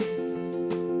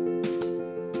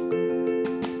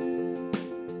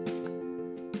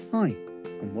Hi,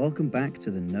 and welcome back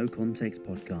to the No Context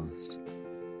Podcast.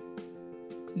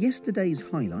 Yesterday's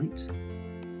highlight,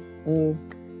 or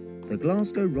the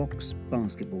Glasgow Rocks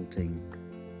basketball team.